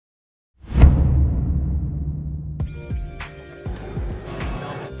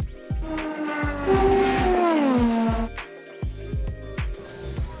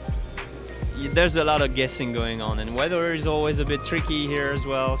there's a lot of guessing going on, and weather is always a bit tricky here as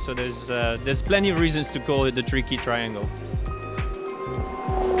well. So there's plenty of reasons to call it the tricky triangle.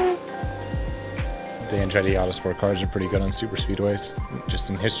 The Andretti Autosport cars are pretty good on super speedways, just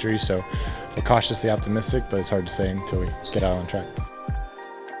in history. So we're cautiously optimistic, but it's hard to say until we get out on track.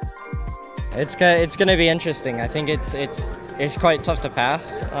 It's going to be interesting. I think it's quite tough to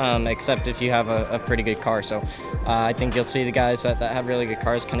pass, except if you have a pretty good car. So I think you'll see the guys that have really good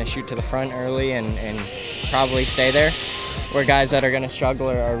cars kind of shoot to the front early and probably stay there, where guys that are going to struggle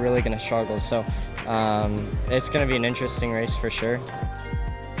are really going to struggle. So it's going to be an interesting race for sure.